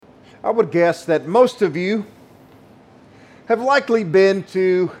I would guess that most of you have likely been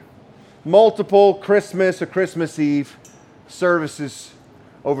to multiple Christmas or Christmas Eve services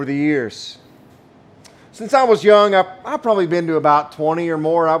over the years. Since I was young, I've probably been to about 20 or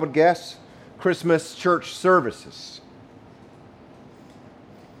more, I would guess, Christmas church services.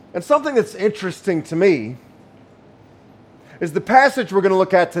 And something that's interesting to me is the passage we're going to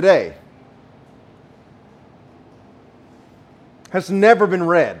look at today has never been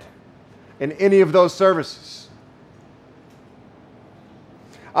read in any of those services.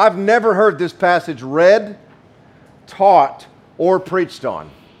 I've never heard this passage read, taught, or preached on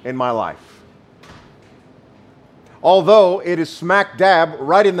in my life. Although it is smack dab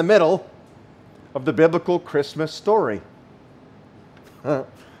right in the middle of the biblical Christmas story.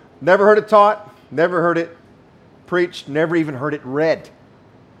 Never heard it taught, never heard it preached, never even heard it read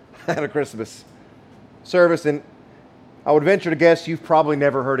at a Christmas service. And I would venture to guess you've probably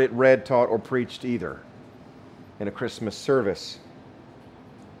never heard it read, taught, or preached either in a Christmas service.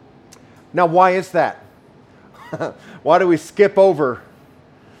 Now, why is that? Why do we skip over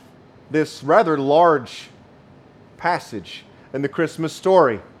this rather large passage in the Christmas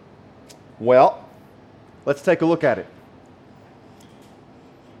story? Well, let's take a look at it.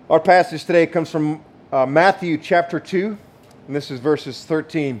 Our passage today comes from Matthew chapter 2, and this is verses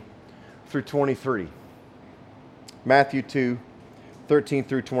 13 through 23. Matthew 2, 13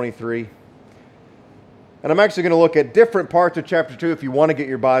 through 23. And I'm actually going to look at different parts of chapter 2 if you want to get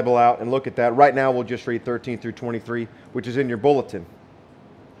your Bible out and look at that. Right now we'll just read 13 through 23, which is in your bulletin.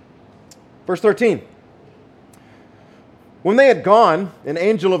 Verse 13. When they had gone, an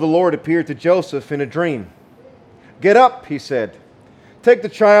angel of the Lord appeared to Joseph in a dream. "Get up," he said. "Take the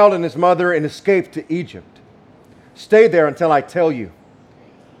child and his mother and escape to Egypt. Stay there until I tell you.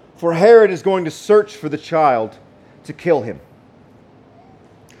 For Herod is going to search for the child to kill him."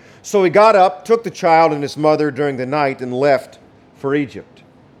 So he got up, took the child and his mother during the night, and left for Egypt,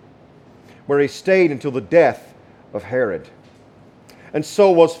 where he stayed until the death of Herod. And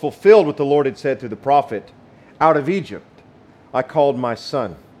so was fulfilled what the Lord had said through the prophet, "Out of Egypt I called my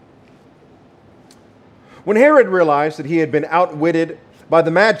son." When Herod realized that he had been outwitted by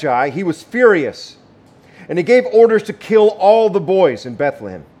the Magi, he was furious, and he gave orders to kill all the boys in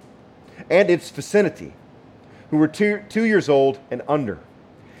Bethlehem and its vicinity who were 2 years old and under,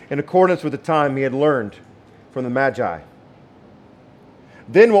 in accordance with the time he had learned from the Magi.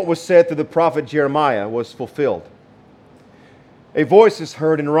 Then what was said through the prophet Jeremiah was fulfilled. "A voice is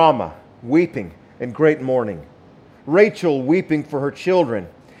heard in Ramah, weeping and great mourning, Rachel weeping for her children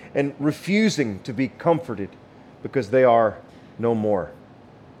and refusing to be comforted because they are no more."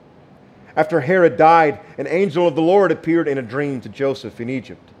 After Herod died, an angel of the Lord appeared in a dream to Joseph in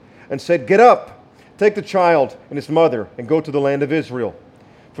Egypt and said, "Get up, take the child and his mother and go to the land of Israel,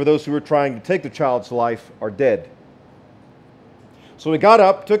 for those who were trying to take the child's life are dead." So he got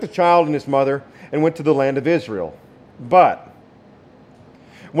up, took the child and his mother, and went to the land of Israel. But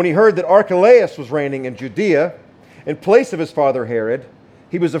when he heard that Archelaus was reigning in Judea in place of his father Herod,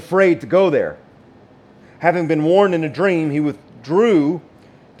 he was afraid to go there. Having been warned in a dream, he withdrew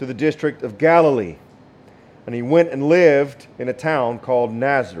to the district of Galilee, and he went and lived in a town called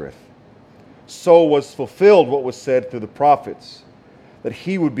Nazareth. So was fulfilled what was said through the prophets, that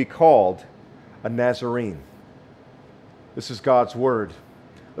he would be called a Nazarene. This is God's word.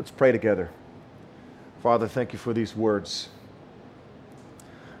 Let's pray together. Father, thank you for these words.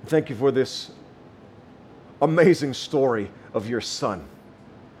 Thank you for this amazing story of your Son,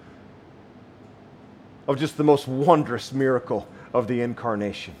 of just the most wondrous miracle of the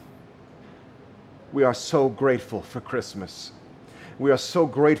incarnation. We are so grateful for Christmas. We are so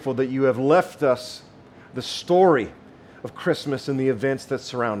grateful that you have left us the story of Christmas and the events that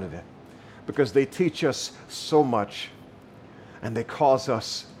surrounded it, because they teach us so much and they cause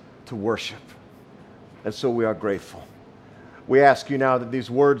us to worship. And so we are grateful. We ask you now that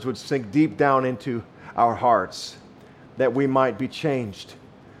these words would sink deep down into our hearts, that we might be changed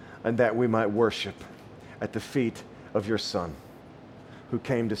and that we might worship at the feet of your Son who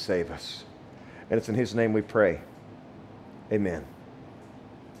came to save us. And it's in his name we pray. Amen.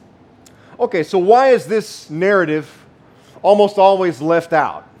 Okay, so why is this narrative almost always left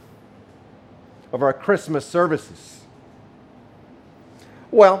out of our Christmas services?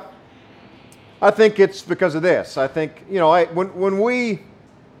 Well, I think it's because of this. I think, when we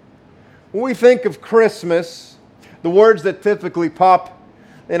think of Christmas, the words that typically pop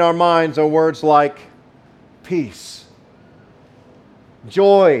in our minds are words like peace,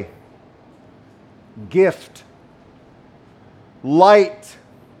 joy, gift, light,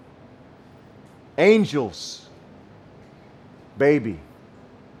 angels, baby.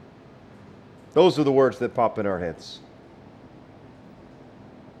 Those are the words that pop in our heads.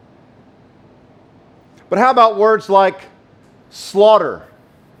 But how about words like slaughter,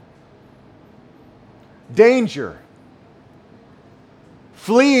 danger,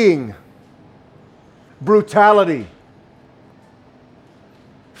 fleeing, brutality,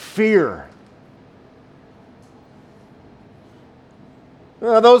 fear?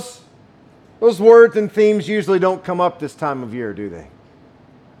 Those words and themes usually don't come up this time of year, do they?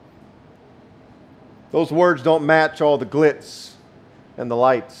 Those words don't match all the glitz and the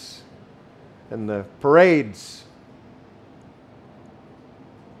lights and the parades.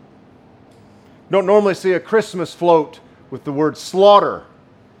 Don't normally see a Christmas float with the word slaughter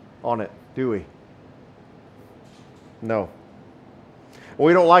on it, do we? No.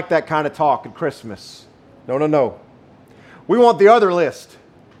 We don't like that kind of talk at Christmas. No. We want the other list.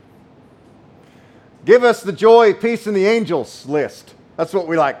 Give us the joy, peace, and the angels list. That's what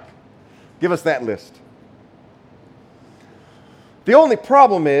we like. Give us that list. The only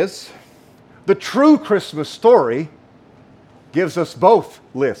problem is the true Christmas story gives us both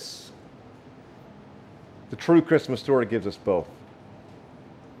lists. The true Christmas story gives us both.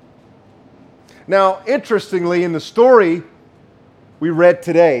 Now, interestingly, in the story we read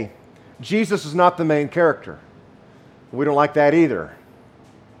today, Jesus is not the main character. We don't like that either.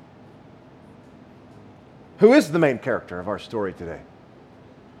 Who is the main character of our story today?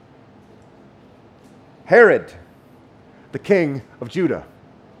 Herod, the king of Judah,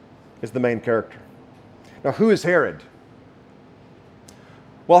 is the main character. Now, who is Herod?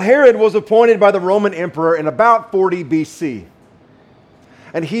 Well, Herod was appointed by the Roman emperor in about 40 BC.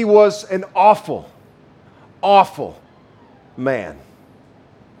 And he was an awful man.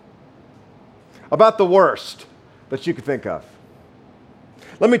 About the worst that you could think of.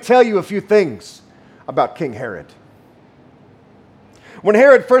 Let me tell you a few things about King Herod. When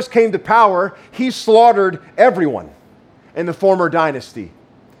Herod first came to power, he slaughtered everyone in the former dynasty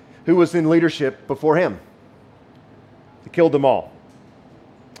who was in leadership before him. He killed them all.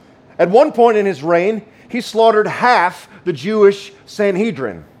 At one point in his reign, he slaughtered half the Jewish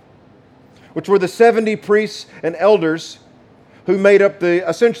Sanhedrin, which were the 70 priests and elders who made up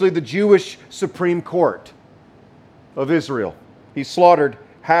essentially the Jewish Supreme Court of Israel. He slaughtered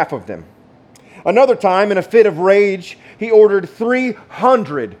half of them. Another time, in a fit of rage, he ordered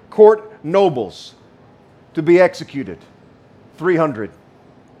 300 court nobles to be executed. 300.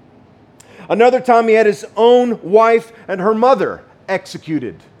 Another time, he had his own wife and her mother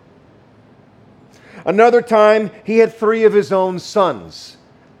executed. Another time, he had 3 of his own sons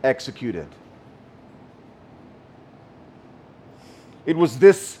executed. It was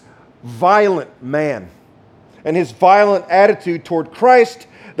this violent man and his violent attitude toward Christ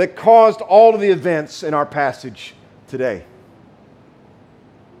that caused all of the events in our passage today.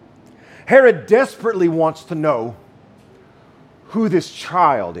 Herod desperately wants to know who this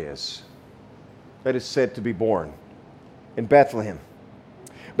child is that is said to be born in Bethlehem.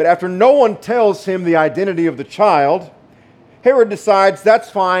 But after no one tells him the identity of the child, Herod decides, that's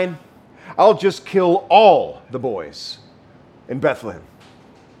fine, I'll just kill all the boys in Bethlehem.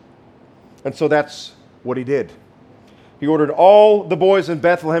 And so that's what he did. He ordered all the boys in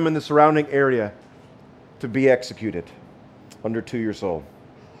Bethlehem and the surrounding area to be executed under 2 years old.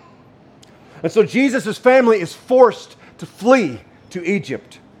 And so Jesus' family is forced to flee to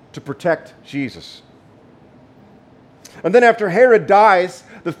Egypt to protect Jesus. And then after Herod dies,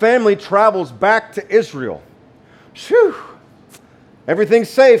 the family travels back to Israel. Phew! Everything's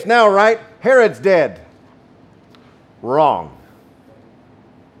safe now, right? Herod's dead. Wrong.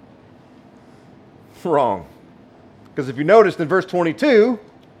 Wrong. Because if you noticed in verse 22,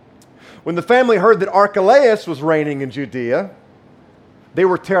 when the family heard that Archelaus was reigning in Judea, they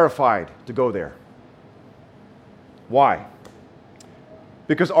were terrified to go there. Why?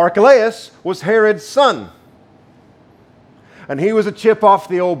 Because Archelaus was Herod's son. And he was a chip off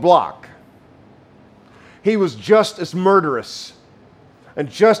the old block. He was just as murderous and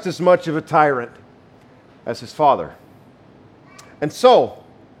just as much of a tyrant as his father. And so,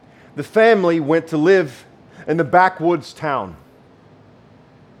 the family went to live in the backwoods town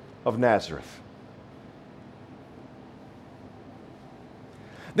of Nazareth.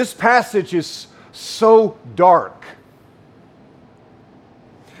 This passage is so dark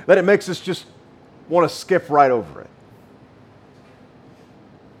that it makes us just want to skip right over it.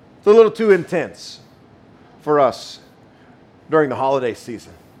 It's a little too intense for us during the holiday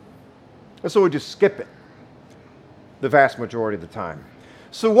season. And so we just skip it the vast majority of the time.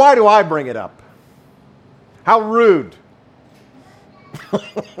 So why do I bring it up? How rude.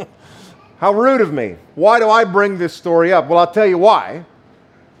 How rude of me. Why do I bring this story up? Well, I'll tell you why.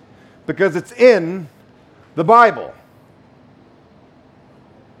 Because it's in the Bible.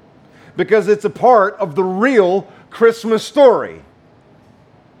 Because it's a part of the real Christmas story.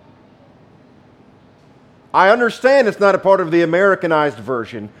 I understand it's not a part of the Americanized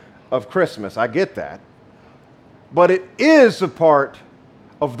version of Christmas. I get that. But it is a part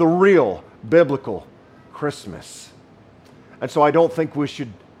of the real biblical Christmas. And so I don't think we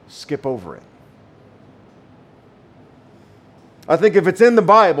should skip over it. I think if it's in the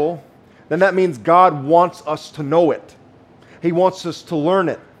Bible, then that means God wants us to know it. He wants us to learn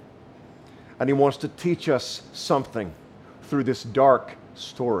it. And He wants to teach us something through this dark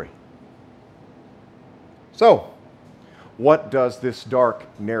story. So, what does this dark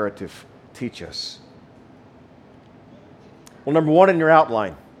narrative teach us? Well, number one in your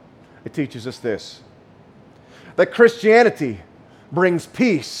outline, it teaches us this: that Christianity brings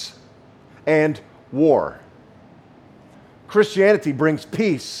peace and war. Christianity brings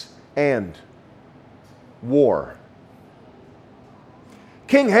peace and war.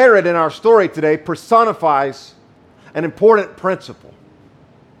 King Herod in our story today personifies an important principle.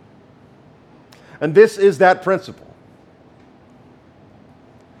 And this is that principle: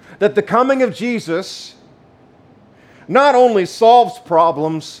 that the coming of Jesus not only solves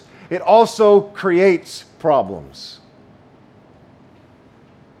problems, it also creates problems.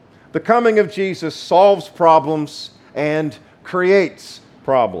 The coming of Jesus solves problems and creates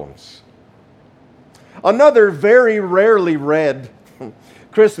problems. Another very rarely read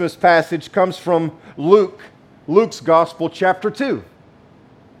Christmas passage comes from Luke's Gospel, chapter 2.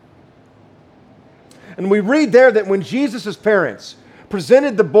 And we read there that when Jesus' parents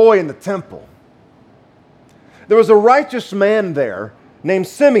presented the boy in the temple, there was a righteous man there named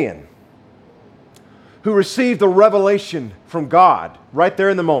Simeon who received a revelation from God right there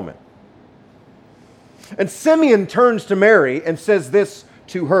in the moment. And Simeon turns to Mary and says this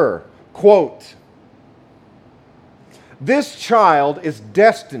to her, quote, "This child is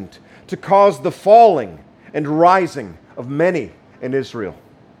destined to cause the falling and rising of many in Israel,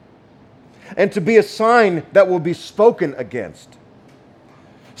 and to be a sign that will be spoken against,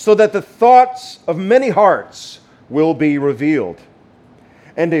 so that the thoughts of many hearts will be revealed,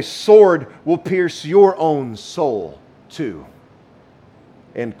 and a sword will pierce your own soul too."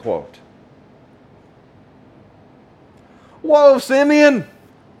 End quote. Whoa, Simeon!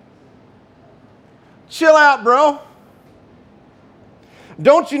 Chill out, bro.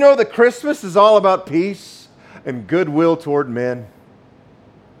 Don't you know that Christmas is all about peace and goodwill toward men?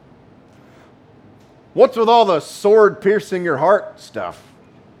 What's with all the sword piercing your heart stuff?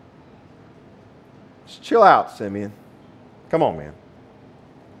 Just chill out, Simeon. Come on, man.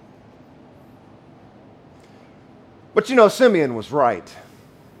 But you know, Simeon was right.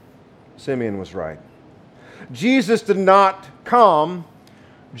 Simeon was right. Jesus did not come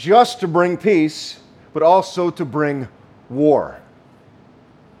just to bring peace, but also to bring war.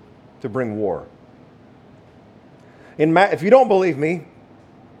 To bring war. If you don't believe me,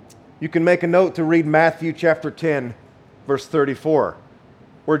 you can make a note to read Matthew chapter 10, verse 34,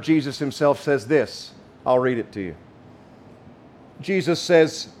 where Jesus himself says this. I'll read it to you. Jesus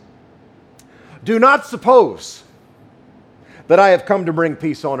says, "Do not suppose that I have come to bring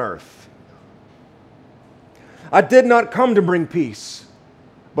peace on earth. I did not come to bring peace,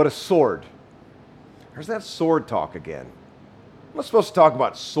 but a sword." There's that sword talk again. I'm not supposed to talk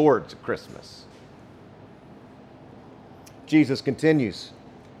about swords at Christmas. Jesus continues.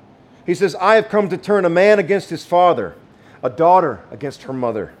 He says, "I have come to turn a man against his father, a daughter against her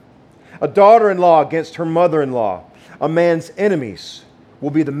mother, a daughter-in-law against her mother-in-law. A man's enemies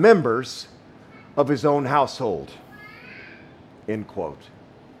will be the members of his own household." End quote.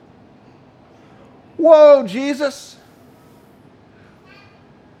 Whoa, Jesus.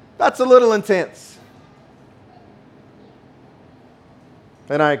 That's a little intense.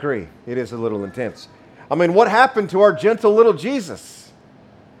 And I agree, it is a little intense. I mean, what happened to our gentle little Jesus?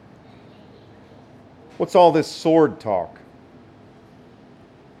 What's all this sword talk?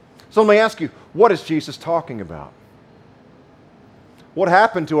 So let me ask you, what is Jesus talking about? What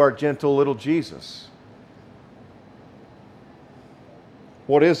happened to our gentle little Jesus?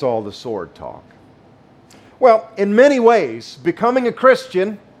 What is all the sword talk? Well, in many ways, becoming a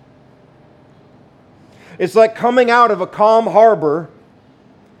Christian is like coming out of a calm harbor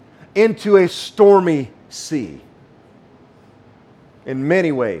into a stormy sea. In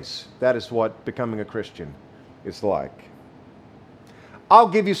many ways, that is what becoming a Christian is like. I'll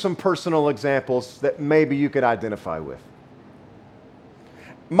give you some personal examples that maybe you could identify with.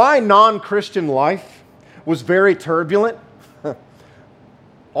 My non-Christian life was very turbulent.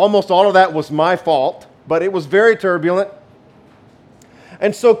 Almost all of that was my fault, but it was very turbulent.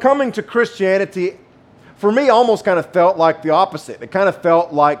 And so coming to Christianity, for me, almost kind of felt like the opposite. It kind of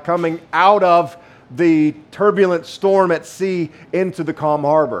felt like coming out of the turbulent storm at sea into the calm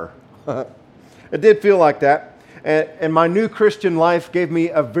harbor. It did feel like that. And my new Christian life gave me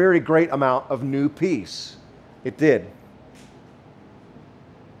a very great amount of new peace. It did.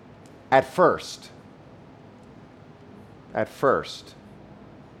 At first. At first.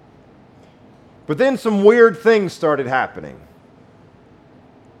 But then some weird things started happening.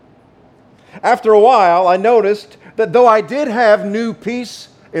 After a while, I noticed that though I did have new peace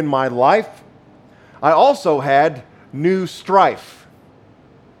in my life, I also had new strife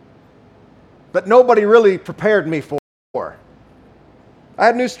that nobody really prepared me for. I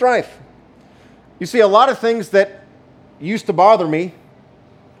had new strife. You see, a lot of things that used to bother me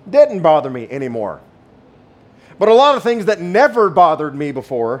didn't bother me anymore. But a lot of things that never bothered me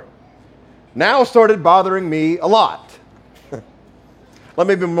before now started bothering me a lot. Let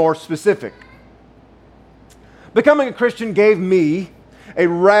me be more specific. Becoming a Christian gave me a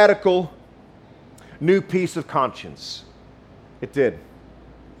radical new peace of conscience. It did.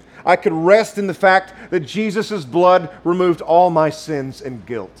 I could rest in the fact that Jesus' blood removed all my sins and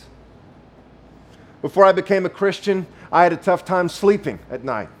guilt. Before I became a Christian, I had a tough time sleeping at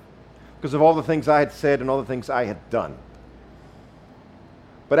night because of all the things I had said and all the things I had done.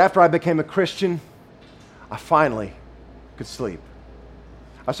 But after I became a Christian, I finally could sleep.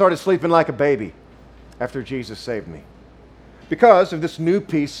 I started sleeping like a baby after Jesus saved me because of this new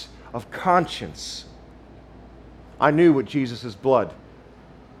peace of conscience. I knew what Jesus' blood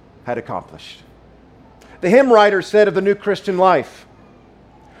had accomplished. The hymn writer said of the new Christian life,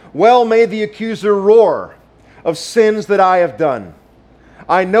 "Well may the accuser roar of sins that I have done.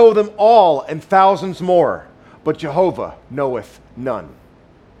 I know them all and thousands more, but Jehovah knoweth none."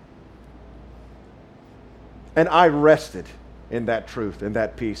 And I rested in that truth, in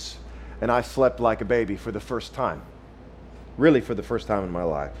that peace, and I slept like a baby for the first time. Really for the first time in my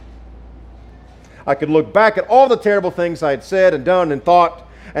life. I could look back at all the terrible things I had said and done and thought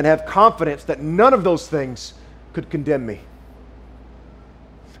and have confidence that none of those things could condemn me.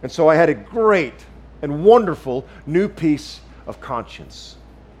 And so I had a great and wonderful new peace of conscience.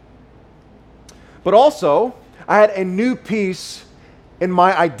 But also, I had a new peace in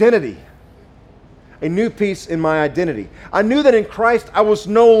my identity. A new peace in my identity. I knew that in Christ I was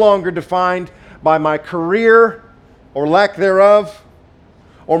no longer defined by my career or lack thereof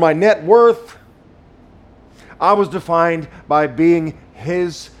or my net worth. I was defined by being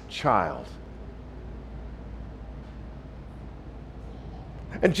His child.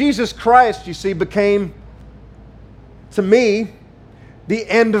 And Jesus Christ, you see, became, to me, the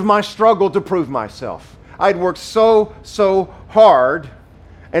end of my struggle to prove myself. I'd worked so hard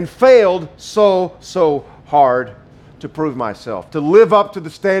and failed so hard to prove myself, to live up to the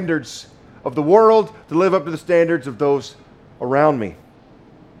standards of the world, to live up to the standards of those around me.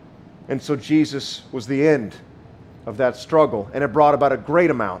 And so Jesus was the end of that struggle, and it brought about a great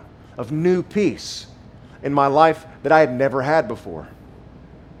amount of new peace in my life that I had never had before.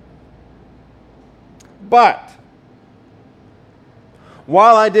 But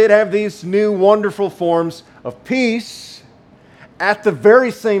while I did have these new wonderful forms of peace, at the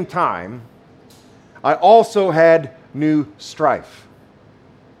very same time, I also had new strife.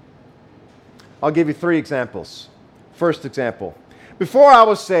 I'll give you 3 examples. First example. Before I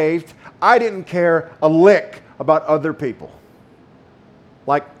was saved, I didn't care a lick about other people.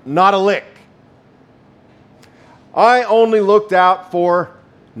 Like, not a lick. I only looked out for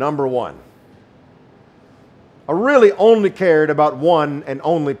number one. I really only cared about one and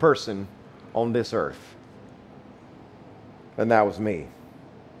only person on this earth. And that was me.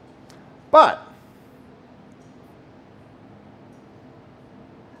 But,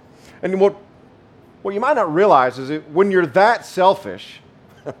 and what you might not realize is that when you're that selfish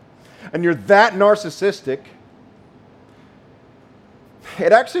and you're that narcissistic,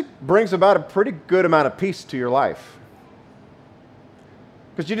 it actually brings about a pretty good amount of peace to your life.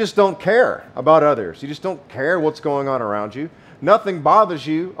 Because you just don't care about others. You just don't care what's going on around you. Nothing bothers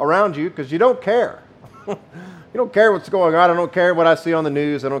you around you because you don't care. You don't care what's going on. I don't care what I see on the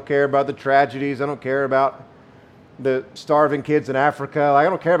news. I don't care about the tragedies. I don't care about the starving kids in Africa. I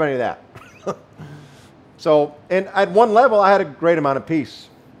don't care about any of that. So, and at one level, I had a great amount of peace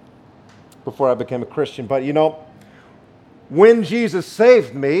before I became a Christian. But you know, when Jesus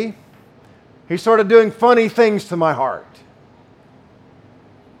saved me, He started doing funny things to my heart.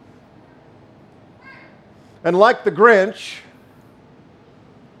 And like the Grinch,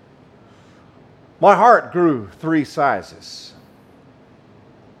 my heart grew 3 sizes,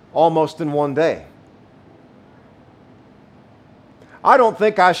 almost in one day. I don't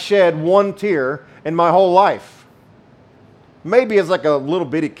think I shed one tear in my whole life. Maybe as like a little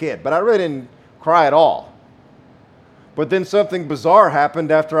bitty kid, but I really didn't cry at all. But then something bizarre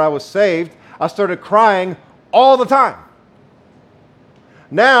happened after I was saved. I started crying all the time.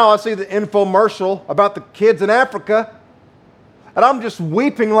 Now I see the infomercial about the kids in Africa, and I'm just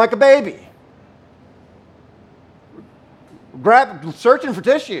weeping like a baby. Searching for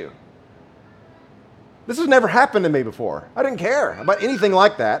tissue. This has never happened to me before. I didn't care about anything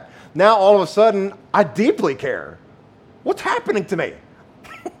like that. Now all of a sudden, I deeply care. What's happening to me?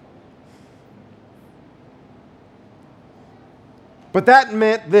 But that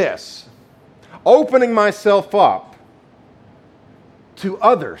meant this: opening myself up to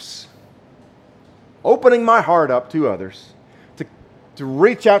others, opening my heart up to others, to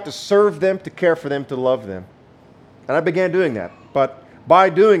reach out, to serve them, to care for them, to love them. And I began doing that. But by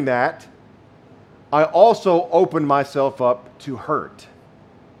doing that, I also opened myself up to hurt.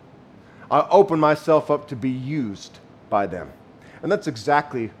 I opened myself up to be used by them. And that's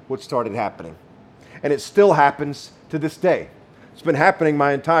exactly what started happening. And it still happens to this day. It's been happening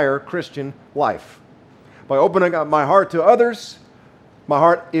my entire Christian life. By opening up my heart to others, my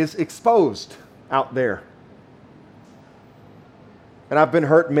heart is exposed out there. And I've been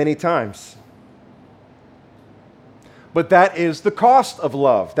hurt many times. But that is the cost of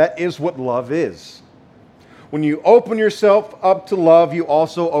love. That is what love is. When you open yourself up to love, you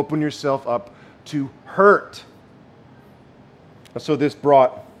also open yourself up to hurt. And so this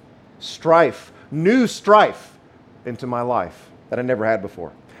brought strife, new strife, into my life that I never had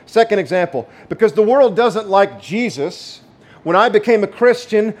before. Second example, because the world doesn't like Jesus, when I became a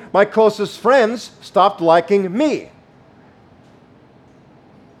Christian, my closest friends stopped liking me.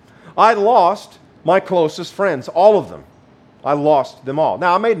 I lost my closest friends, all of them. I lost them all.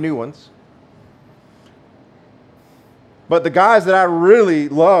 Now, I made new ones. But the guys that I really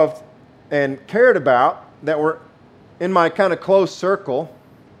loved and cared about, that were in my kind of close circle,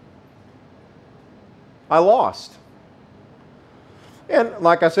 I lost. And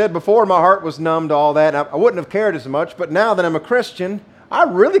like I said before, my heart was numb to all that. I wouldn't have cared as much, but now that I'm a Christian, I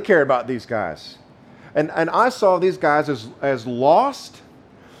really care about these guys. And I saw these guys as lost,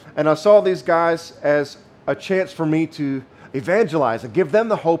 and I saw these guys as a chance for me to evangelize and give them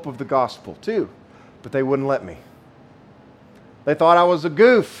the hope of the gospel too. But they wouldn't let me. They thought I was a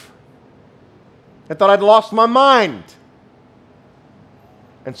goof. They thought I'd lost my mind.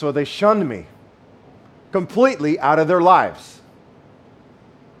 And so they shunned me completely out of their lives.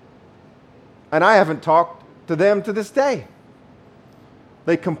 And I haven't talked to them to this day.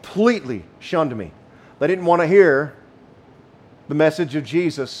 They completely shunned me. They didn't want to hear the message of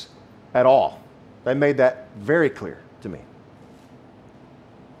Jesus at all. They made that very clear to me.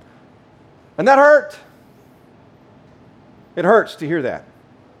 And that hurt. It hurts to hear that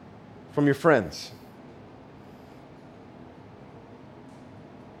from your friends.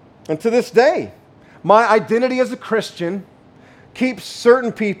 And to this day, my identity as a Christian keeps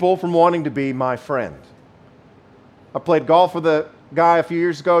certain people from wanting to be my friend. I played golf with a guy a few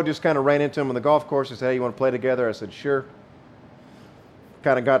years ago, just kind of ran into him on the golf course. He said, "Hey, you want to play together?" I said, "Sure."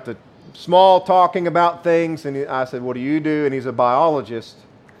 Kind of got to small talking about things, and I said, "What do you do?" And he's a biologist.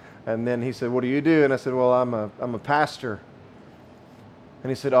 And then he said, "What do you do?" And I said, "Well, I'm a pastor." And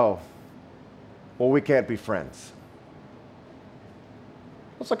he said, "Oh, well, we can't be friends."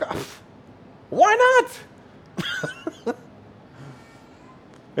 I was like, "Why not?"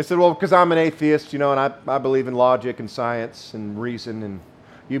 He said, "Well, because I'm an atheist, and I believe in logic and science and reason, and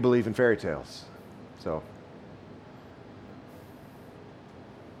you believe in fairy tales. So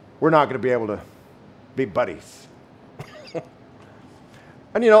we're not going to be able to be buddies."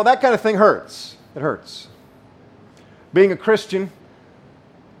 And that kind of thing hurts. It hurts. Being a Christian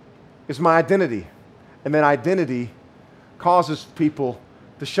is my identity. And that identity causes people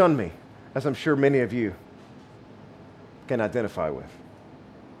to shun me, as I'm sure many of you can identify with.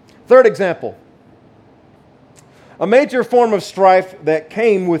 Third example. A major form of strife that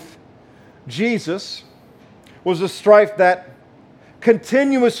came with Jesus was a strife that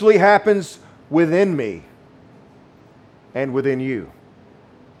continuously happens within me and within you,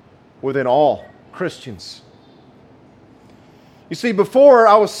 within all Christians. You see, before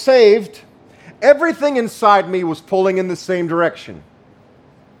I was saved, everything inside me was pulling in the same direction.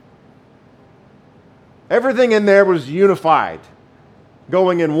 Everything in there was unified,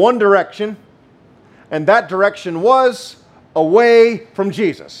 going in one direction, and that direction was away from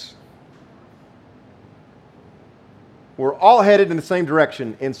Jesus. We're all headed in the same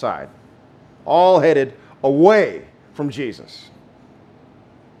direction inside, all headed away from Jesus.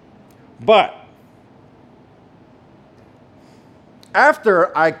 But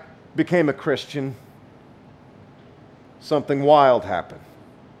After I became a Christian, something wild happened.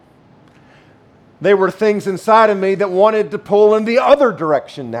 There were things inside of me that wanted to pull in the other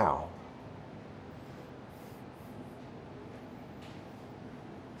direction now.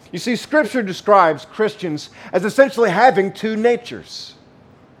 You see, Scripture describes Christians as essentially having two natures.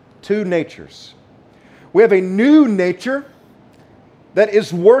 Two natures. We have a new nature that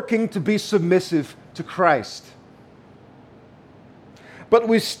is working to be submissive to Christ. But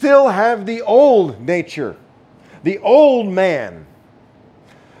we still have the old nature, the old man,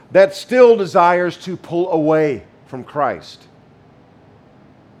 that still desires to pull away from Christ.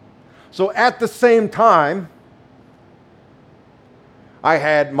 So at the same time, I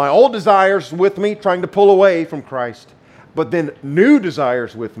had my old desires with me trying to pull away from Christ, but then new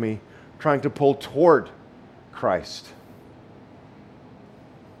desires with me trying to pull toward Christ.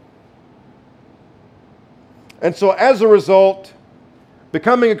 And so as a result,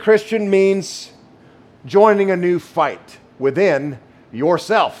 becoming a Christian means joining a new fight within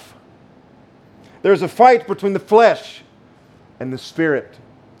yourself. There's a fight between the flesh and the spirit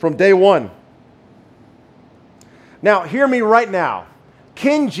from day one. Now, hear me right now.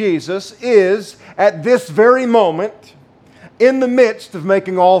 King Jesus is, at this very moment, in the midst of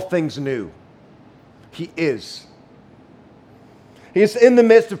making all things new. He is. He is in the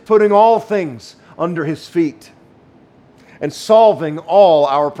midst of putting all things under His feet and solving all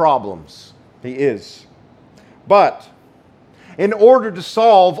our problems. He is. But in order to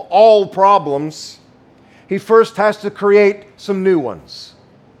solve all problems, He first has to create some new ones.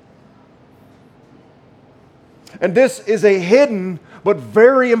 And this is a hidden but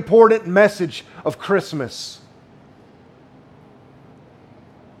very important message of Christmas.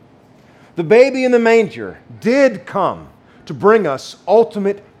 The baby in the manger did come to bring us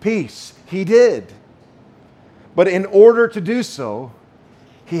ultimate peace. He did. But in order to do so,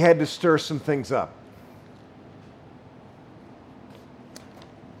 He had to stir some things up.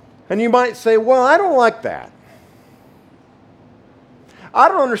 And you might say, well, I don't like that. I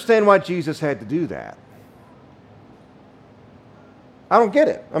don't understand why Jesus had to do that. I don't get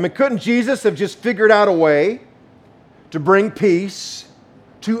it. I mean, couldn't Jesus have just figured out a way to bring peace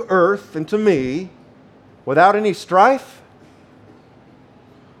to earth and to me without any strife?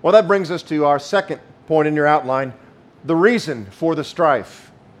 Well, that brings us to our second point in your outline, the reason for the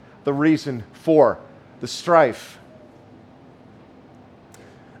strife. The reason for the strife.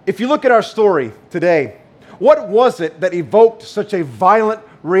 If you look at our story today, what was it that evoked such a violent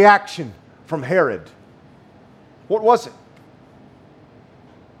reaction from Herod? What was it?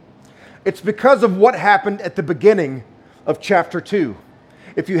 It's because of what happened at the beginning of chapter 2.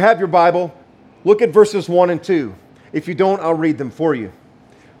 If you have your Bible, look at verses 1 and 2. If you don't, I'll read them for you.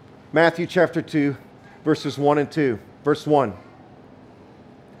 Matthew chapter 2, verses 1 and 2. Verse 1.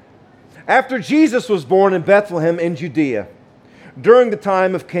 After Jesus was born in Bethlehem in Judea, during the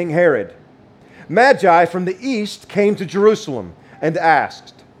time of King Herod, Magi from the east came to Jerusalem and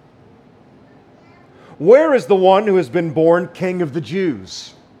asked, "Where is the one who has been born King of the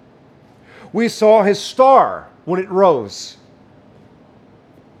Jews? We saw his star when it rose,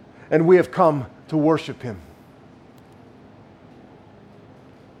 and we have come to worship him."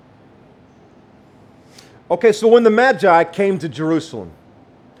 Okay, so when the Magi came to Jerusalem,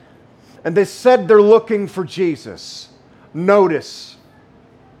 and they said they're looking for Jesus, notice,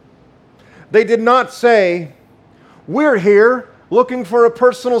 they did not say, "We're here looking for a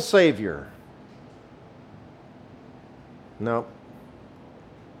personal Savior." No.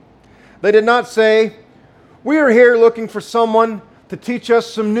 They did not say, "We are here looking for someone to teach us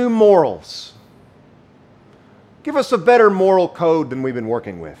some new morals. Give us a better moral code than we've been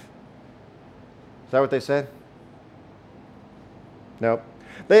working with." Is that what they said? No.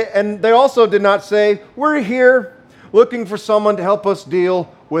 They also did not say, "We're here looking for someone to help us deal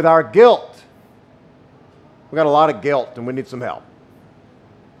with our guilt. We got a lot of guilt and we need some help."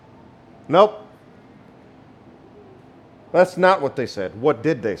 Nope. That's not what they said. What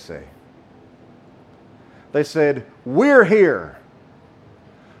did they say? They said, "We're here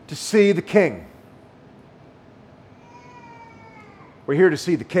to see the King. We're here to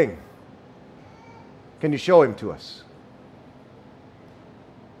see the King. Can you show him to us?"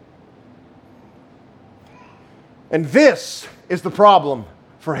 And this is the problem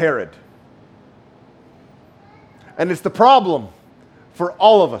for Herod. And it's the problem for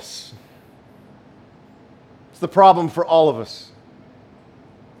all of us. It's the problem for all of us.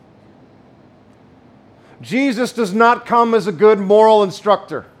 Jesus does not come as a good moral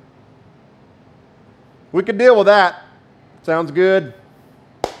instructor. We could deal with that. Sounds good.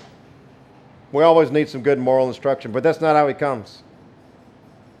 We always need some good moral instruction, but that's not how he comes.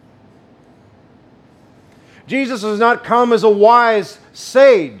 Jesus does not come as a wise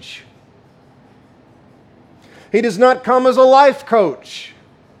sage. He does not come as a life coach.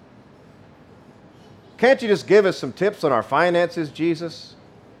 Can't you just give us some tips on our finances, Jesus?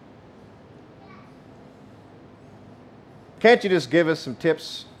 Can't you just give us some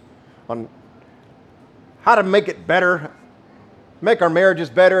tips on how to make it better, make our marriages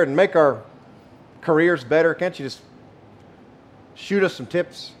better, and make our careers better? Can't you just shoot us some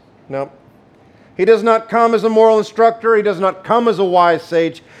tips? No. He does not come as a moral instructor. He does not come as a wise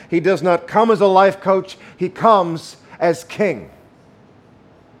sage. He does not come as a life coach. He comes as king.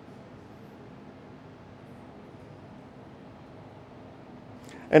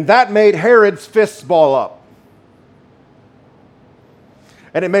 And that made Herod's fists ball up.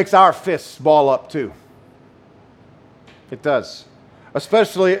 And it makes our fists ball up too. It does.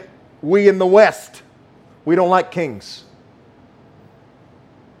 Especially we in the West. We don't like kings.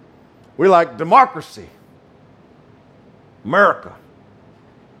 We like democracy. America.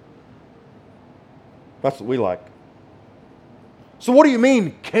 That's what we like. So what do you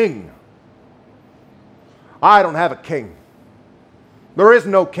mean, king? I don't have a king. There is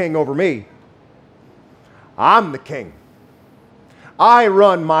no king over me. I'm the king. I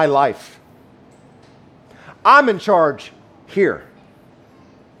run my life. I'm in charge here.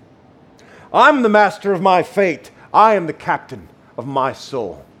 I'm the master of my fate. I am the captain of my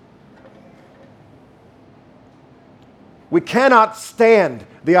soul. We cannot stand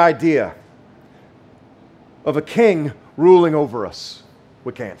the idea of a king ruling over us.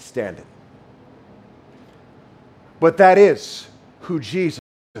 We can't stand it. But that is who Jesus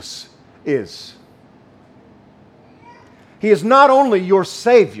is. He is not only your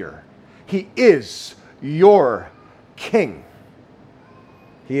Savior, He is your King.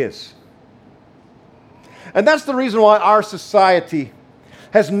 He is. And that's the reason why our society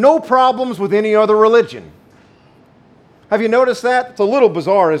has no problems with any other religion. Have you noticed that? It's a little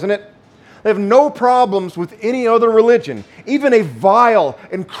bizarre, isn't it? They have no problems with any other religion, even a vile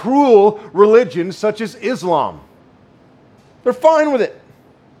and cruel religion such as Islam. They're fine with it.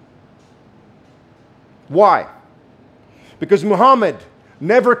 Why? Because Muhammad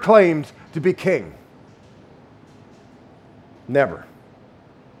never claimed to be king. Never.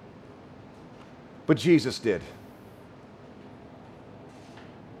 But Jesus did.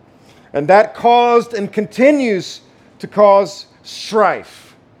 And that caused and continues to cause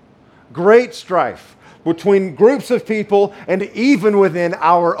strife, great strife, between groups of people and even within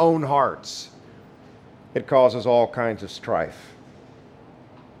our own hearts. It causes all kinds of strife.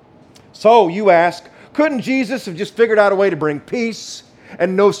 So you ask, couldn't Jesus have just figured out a way to bring peace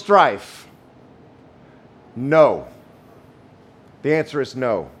and no strife? No. The answer is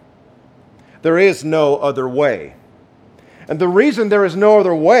no. There is no other way. And the reason there is no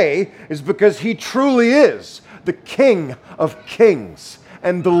other way is because He truly is the King of kings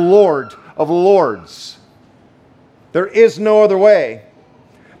and the Lord of lords. There is no other way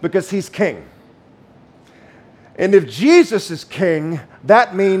because He's King. And if Jesus is king,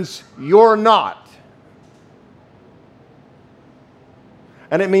 that means you're not.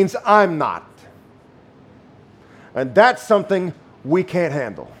 And it means I'm not. And that's something we can't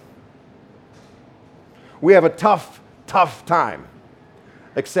handle. We have a tough time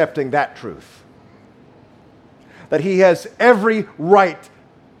accepting that truth. That He has every right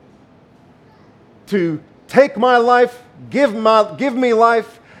to take my life, give me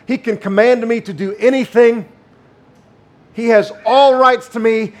life. He can command me to do anything. He has all rights to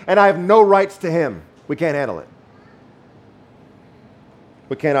me, and I have no rights to Him. We can't handle it.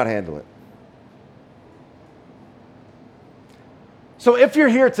 We cannot handle it. So if you're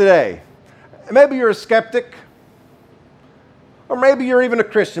here today, maybe you're a skeptic, or maybe you're even a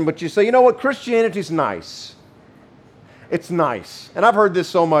Christian, but you say, you know what, Christianity's nice. It's nice. And I've heard this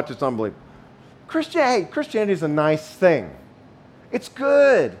so much, it's unbelievable. Christianity's a nice thing. It's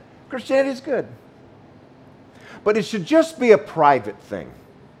good. Christianity's good. But it should just be a private thing.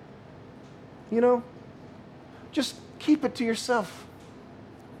 You know? Just keep it to yourself.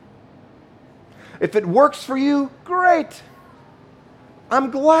 If it works for you, great. I'm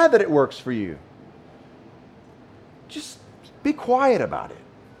glad that it works for you. Just be quiet about it.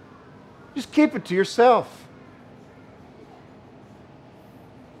 Just keep it to yourself.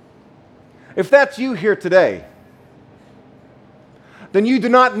 If that's you here today, then you do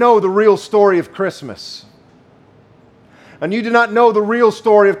not know the real story of Christmas. And you do not know the real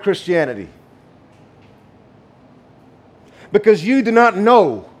story of Christianity. Because you do not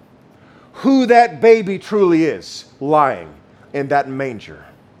know who that baby truly is lying in that manger.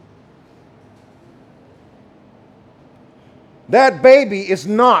 That baby is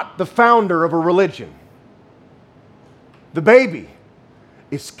not the founder of a religion. The baby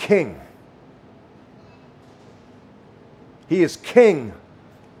is king. He is king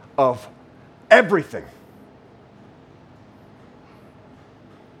of everything.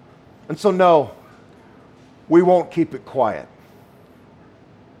 And so, no, we won't keep it quiet.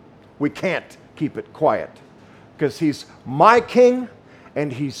 We can't keep it quiet because he's my king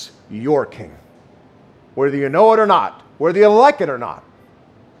and he's your king. Whether you know it or not, whether you like it or not,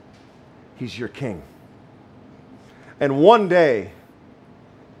 he's your king. And one day,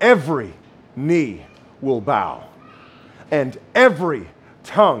 every knee will bow and every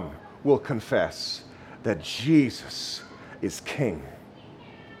tongue will confess that Jesus is king,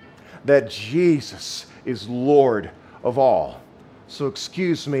 that Jesus is Lord of all. So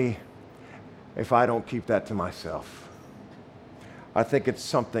excuse me if I don't keep that to myself. I think it's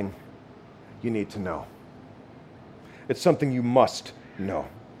something you need to know. It's something you must know.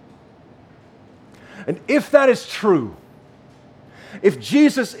 And if that is true, if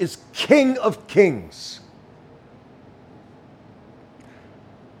Jesus is King of Kings,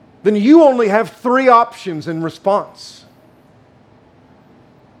 then you only have 3 options in response.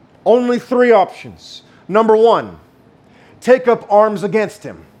 Only 3 options. Number 1, take up arms against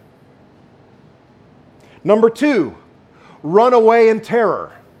him. Number 2, run away in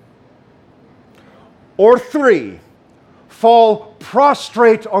terror. Or 3, fall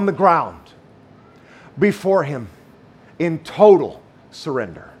prostrate on the ground before him in total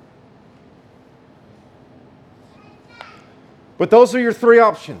surrender. But those are your 3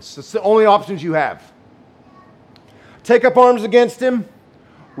 options. That's the only options you have. Take up arms against him,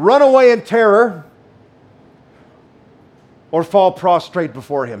 run away in terror, or fall prostrate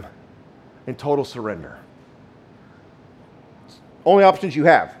before him in total surrender. Only options you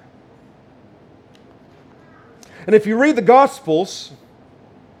have. And if you read the Gospels,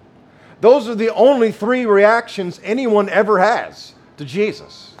 those are the only 3 reactions anyone ever has to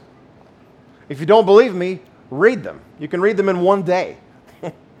Jesus. If you don't believe me, read them. You can read them in one day.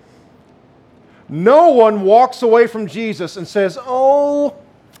 No one walks away from Jesus and says, "Oh,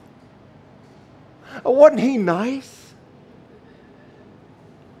 wasn't he nice?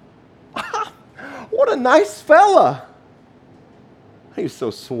 What a nice fella. He's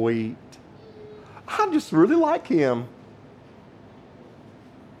so sweet. I just really like him."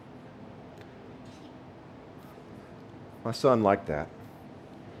 My son liked that.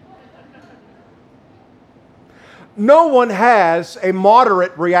 No one has a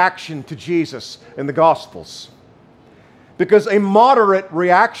moderate reaction to Jesus in the Gospels, because a moderate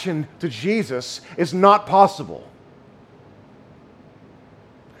reaction to Jesus is not possible.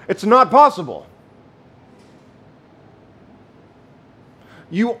 It's not possible.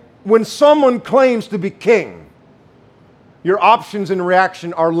 When someone claims to be king, your options in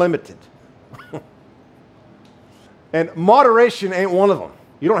reaction are limited. And moderation ain't one of them.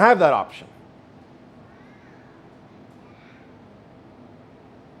 You don't have that option.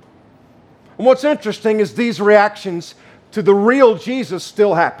 And what's interesting is these reactions to the real Jesus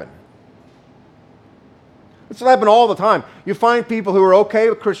still happen. This will happen all the time. You find people who are okay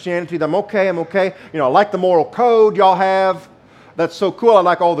with Christianity. I'm okay. You know, I like the moral code y'all have. That's so cool. I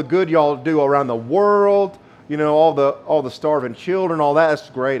like all the good y'all do around the world. You know, all the starving children, all that. That's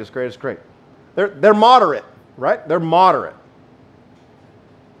great. It's great. They're moderate, right? They're moderate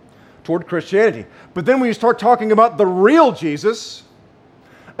toward Christianity. But then when you start talking about the real Jesus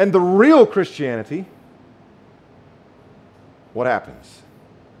and the real Christianity, what happens?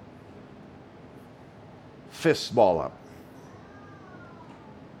 Fists ball up.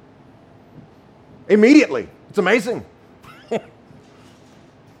 Immediately. It's amazing.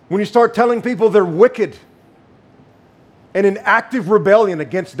 When you start telling people they're wicked and in active rebellion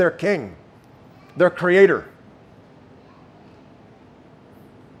against their king, their creator,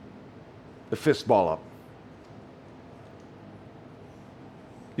 the fists ball up.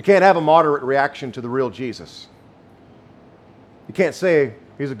 You can't have a moderate reaction to the real Jesus. You can't say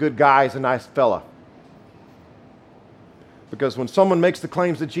he's a good guy, he's a nice fella. Because when someone makes the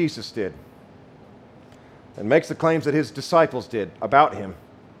claims that Jesus did and makes the claims that his disciples did about him,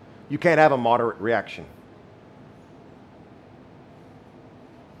 you can't have a moderate reaction.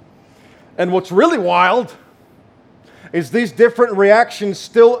 And what's really wild is these different reactions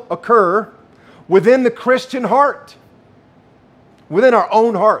still occur within the Christian heart, within our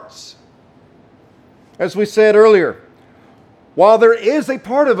own hearts. As we said earlier, while there is a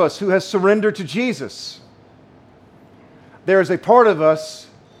part of us who has surrendered to Jesus, there is a part of us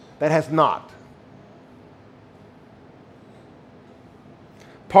that has not.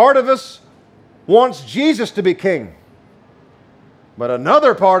 Part of us wants Jesus to be king, but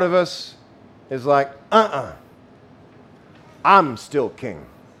another part of us is like, I'm still king.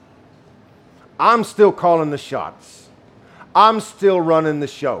 I'm still calling the shots. I'm still running the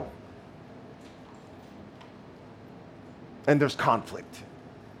show. And there's conflict.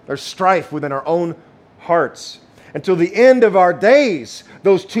 There's strife within our own hearts. Until the end of our days,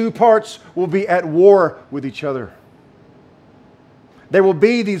 those two parts will be at war with each other. There will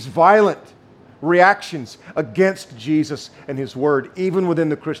be these violent reactions against Jesus and His Word, even within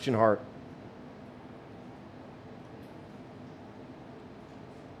the Christian heart.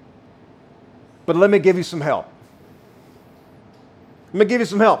 But let me give you some help. Let me give you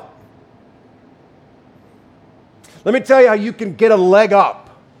some help. Let me tell you how you can get a leg up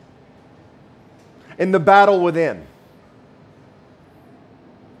in the battle within.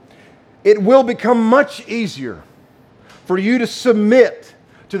 It will become much easier for you to submit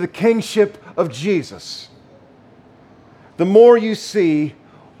to the kingship of Jesus the more you see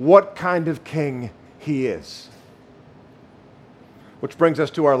what kind of king He is. Which brings us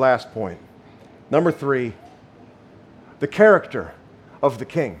to our last point. Number 3, the character of the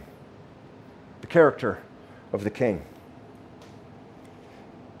king. The character of the king.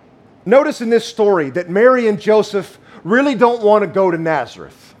 Notice in this story that Mary and Joseph really don't want to go to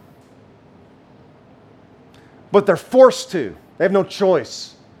Nazareth. But they're forced to. They have no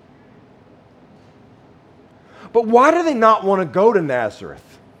choice. But why do they not want to go to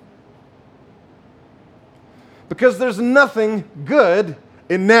Nazareth? Because there's nothing good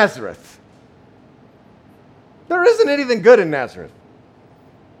in Nazareth. There isn't anything good in Nazareth.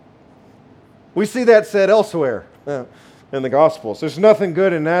 We see that said elsewhere in the Gospels. There's nothing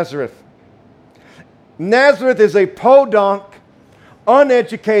good in Nazareth. Nazareth is a podunk,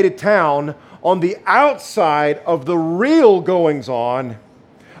 uneducated town on the outside of the real goings-on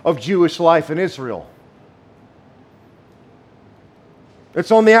of Jewish life in Israel.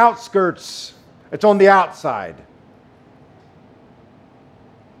 It's on the outskirts. It's on the outside.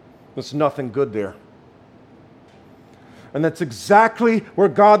 There's nothing good there. And that's exactly where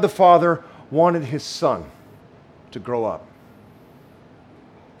God the Father wanted His Son to grow up.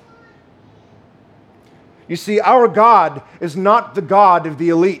 You see, our God is not the God of the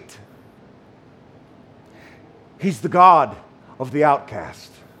elite. He's the God of the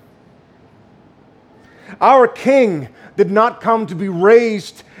outcast. Our King did not come to be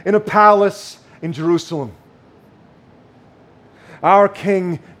raised in a palace in Jerusalem. Our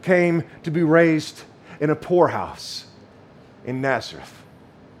King came to be raised in a poorhouse in Nazareth.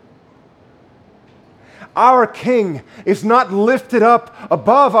 Our King is not lifted up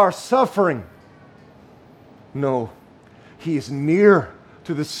above our suffering. No, He is near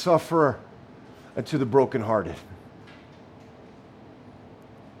to the sufferer and to the brokenhearted.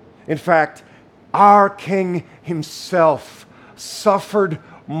 In fact, our King Himself suffered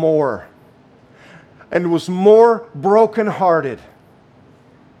more and was more brokenhearted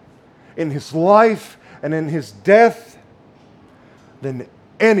in His life and in His death than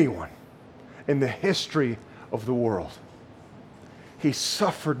anyone in the history of the world. He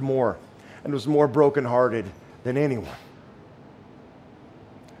suffered more and was more brokenhearted than anyone.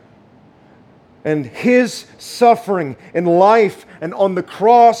 And His suffering in life and on the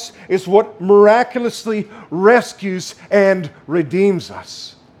cross is what miraculously rescues and redeems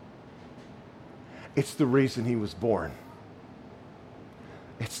us. It's the reason He was born.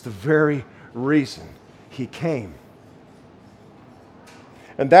 It's the very reason He came.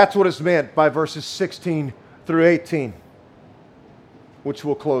 And that's what is meant by verses 16 through 18, which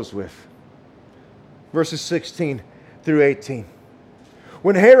we'll close with. Verses 16 through 18.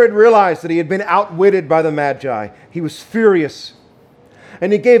 When Herod realized that he had been outwitted by the Magi, he was furious,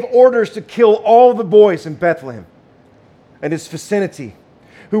 and he gave orders to kill all the boys in Bethlehem and its vicinity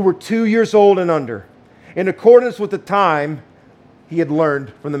who were 2 years old and under, in accordance with the time he had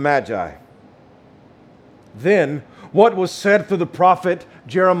learned from the Magi. Then what was said through the prophet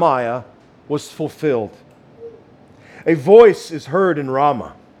Jeremiah was fulfilled. A voice is heard in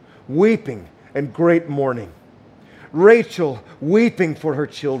Ramah, weeping and great mourning. Rachel weeping for her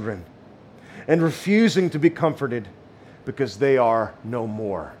children and refusing to be comforted because they are no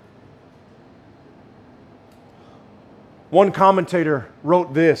more. One commentator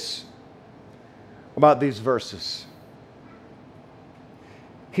wrote this about these verses.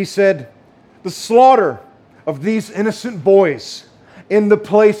 He said, "The slaughter of these innocent boys in the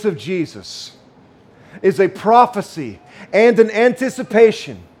place of Jesus is a prophecy and an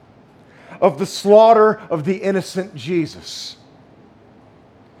anticipation of the slaughter of the innocent Jesus,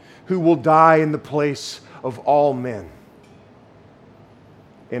 who will die in the place of all men."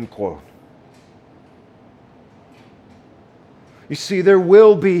 End quote. You see, there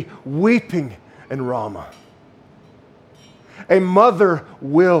will be weeping in Ramah. A mother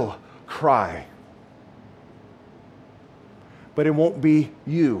will cry. But it won't be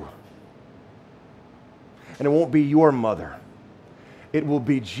you. And it won't be your mother. It will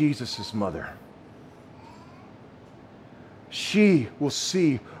be Jesus' mother. She will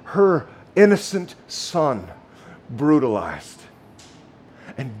see her innocent son brutalized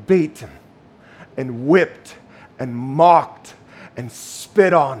and beaten and whipped and mocked and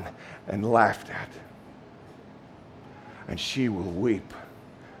spit on and laughed at. And she will weep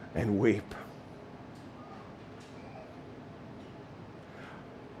and weep.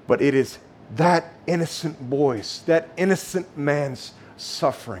 But it is that innocent boy's, that innocent man's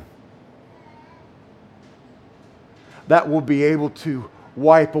suffering that will be able to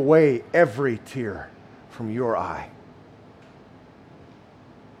wipe away every tear from your eye.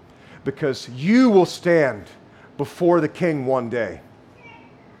 Because you will stand before the King one day.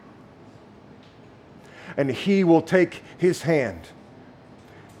 And he will take his hand,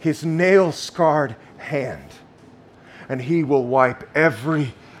 his nail-scarred hand, and he will wipe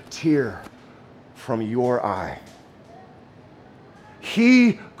every tear from your eye.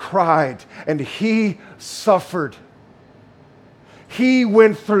 He cried and he suffered. He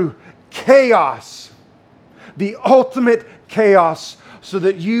went through chaos, the ultimate chaos, so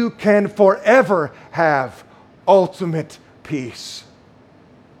that you can forever have ultimate peace.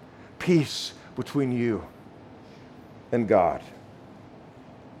 Peace between you and God.